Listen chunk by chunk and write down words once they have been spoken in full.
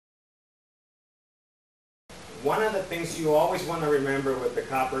one of the things you always want to remember with the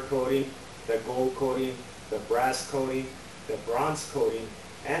copper coating, the gold coating, the brass coating, the bronze coating,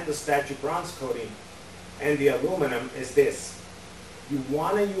 and the statue bronze coating, and the aluminum is this. You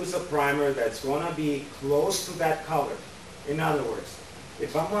want to use a primer that's going to be close to that color. In other words,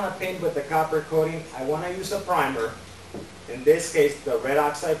 if I'm going to paint with the copper coating, I want to use a primer, in this case the red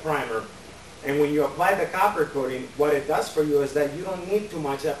oxide primer, and when you apply the copper coating, what it does for you is that you don't need too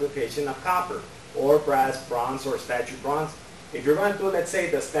much application of copper, or brass, bronze, or statue bronze. If you're going to do, let's say,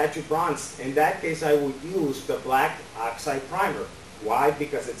 the statue bronze, in that case I would use the black oxide primer. Why?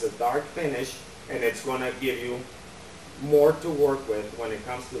 Because it's a dark finish, and it's going to give you more to work with when it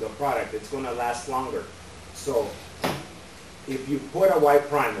comes to the product. It's going to last longer. So if you put a white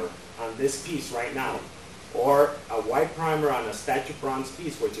primer on this piece right now, or a white primer on a statue bronze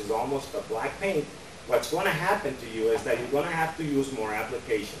piece, which is almost a black paint, what's going to happen to you is that you're going to have to use more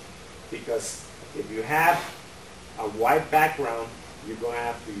application. Because if you have a white background, you're going to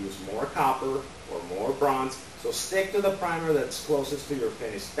have to use more copper or more bronze. So stick to the primer that's closest to your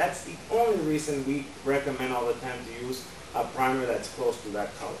finish. That's the only reason we recommend all the time to use a primer that's close to that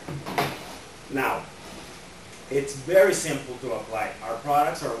color. Now, it's very simple to apply. Our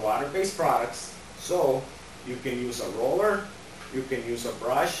products are water-based products, so you can use a roller, you can use a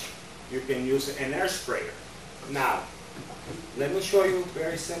brush, you can use an air sprayer. Now, let me show you a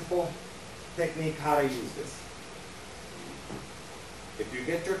very simple technique how to use this. If you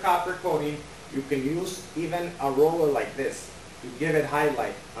get your copper coating, you can use even a roller like this to give it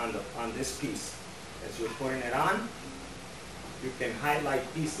highlight on this piece. As you're putting it on, you can highlight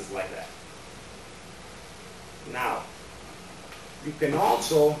pieces like that. Now, you can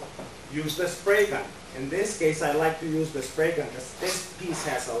also use the spray gun. In this case, I like to use the spray gun because this piece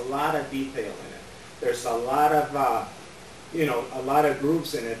has a lot of detail in it. There's a lot of, a lot of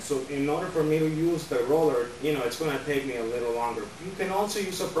grooves in it. So in order for me to use the roller, it's going to take me a little longer. You can also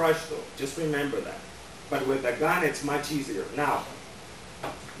use a brush though. Just remember that. But with the gun, it's much easier. Now,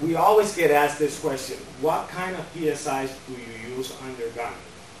 we always get asked this question: what kind of PSIs do you use on your gun?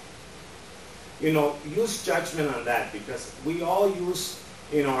 Use judgment on that, because we all use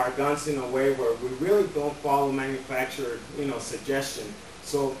our guns in a way where we really don't follow manufacturer suggestion.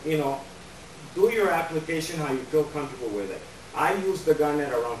 So do your application how you feel comfortable with it. I use the gun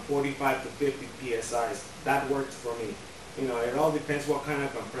at around 45 to 50 PSIs. That works for me. It all depends what kind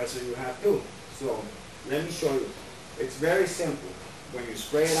of compressor you have too. So let me show you. It's very simple. When you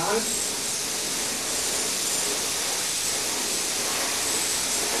spray it on,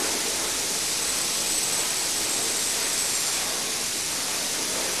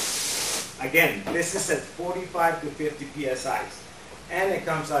 again, this is at 45 to 50 PSIs, and it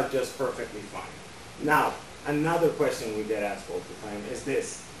comes out just perfectly fine. Now, another question we get asked all the time is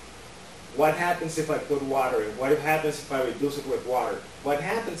this: what happens if I put water in? What happens if I reduce it with water? What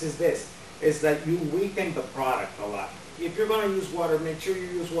happens is this, is that you weaken the product a lot. If you're going to use water, make sure you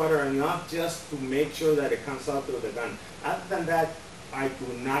use water enough just to make sure that it comes out through the gun. Other than that, I do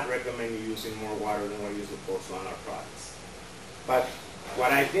not recommend you using more water than what you're supposed to on our products. But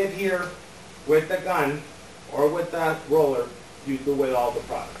what I did here with the gun or with the roller, you do with all the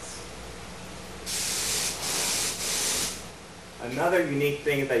products. Another unique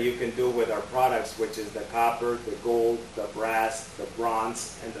thing that you can do with our products, which is the copper, the gold, the brass, the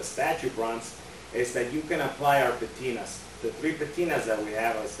bronze, and the statue bronze, is that you can apply our patinas. The three patinas that we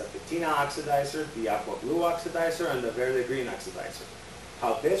have is the Patina oxidizer, the Aqua blue oxidizer, and the Verde green oxidizer.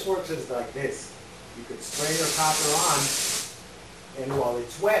 How this works is like this. You can spray your copper on, and while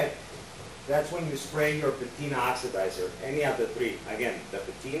it's wet, that's when you spray your Patina oxidizer, any of the three. Again, the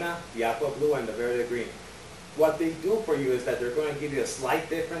Patina, the Aqua blue, and the Verde green. What they do for you is that they're going to give you a slight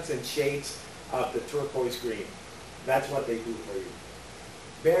difference in shades of the turquoise green. That's what they do for you.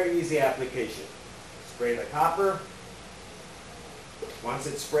 Very easy application. Spray the copper. Once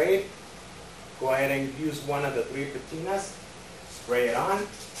it's sprayed, go ahead and use one of the three patinas. Spray it on.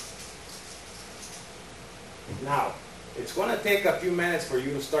 Now, it's going to take a few minutes for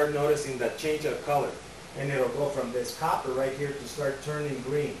you to start noticing that change of color. And it'll go from this copper right here to start turning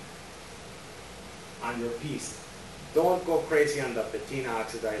green on your piece. Don't go crazy on the Patina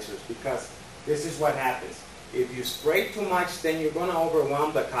oxidizers, because this is what happens. If you spray too much, then you're going to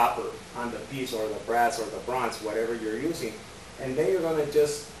overwhelm the copper on the piece, or the brass, or the bronze, whatever you're using. And then you're going to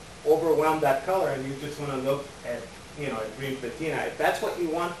just overwhelm that color, and you just want to look at, at green Patina. If that's what you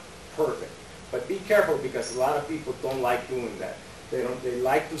want, perfect. But be careful, because a lot of people don't like doing that. They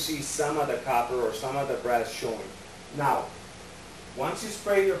like to see some of the copper or some of the brass showing. Now, once you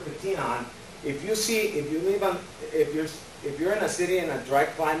spray your Patina on, if you're in a city in a dry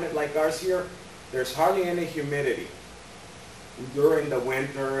climate like ours here, there's hardly any humidity during the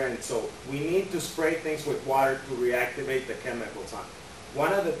winter, and so we need to spray things with water to reactivate the chemicals on.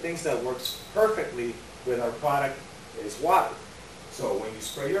 One of the things that works perfectly with our product is water. So when you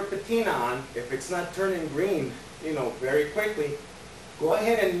spray your patina on, if it's not turning green, very quickly, go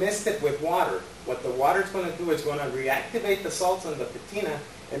ahead and mist it with water. What the water's going to do is going to reactivate the salts on the patina,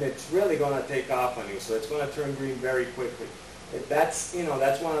 and it's really going to take off on you. So it's going to turn green very quickly. That's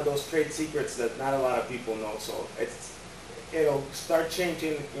one of those trade secrets that not a lot of people know. So it'll start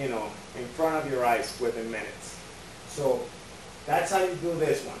changing, in front of your eyes within minutes. So that's how you do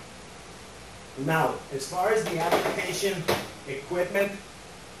this one. Now, as far as the application equipment,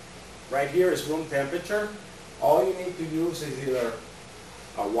 right here is room temperature. All you need to use is either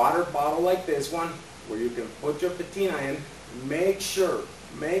a water bottle like this one, where you can put your patina in. Make sure,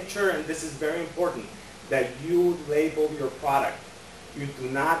 and this is very important, that you label your product. You do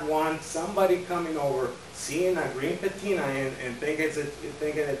not want somebody coming over, seeing a green patina and thinking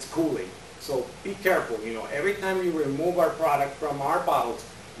it's cooling. So be careful, every time you remove our product from our bottles,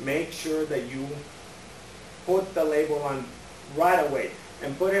 make sure that you put the label on right away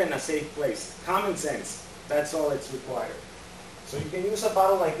and put it in a safe place. Common sense, that's all it's required. So you can use a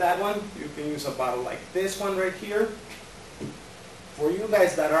bottle like that one, you can use a bottle like this one right here. For you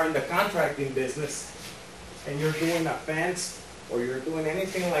guys that are in the contracting business and you're doing a fence or you're doing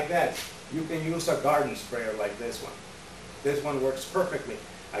anything like that, you can use a garden sprayer like this one. This one works perfectly.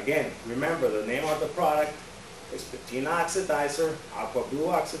 Again, remember the name of the product is Patina Oxidizer, Aqua Blue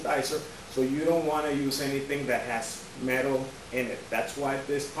Oxidizer, so you don't want to use anything that has metal in it. That's why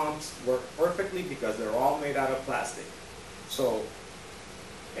these pumps work perfectly, because they're all made out of plastic. So,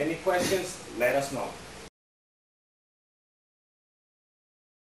 any questions, let us know.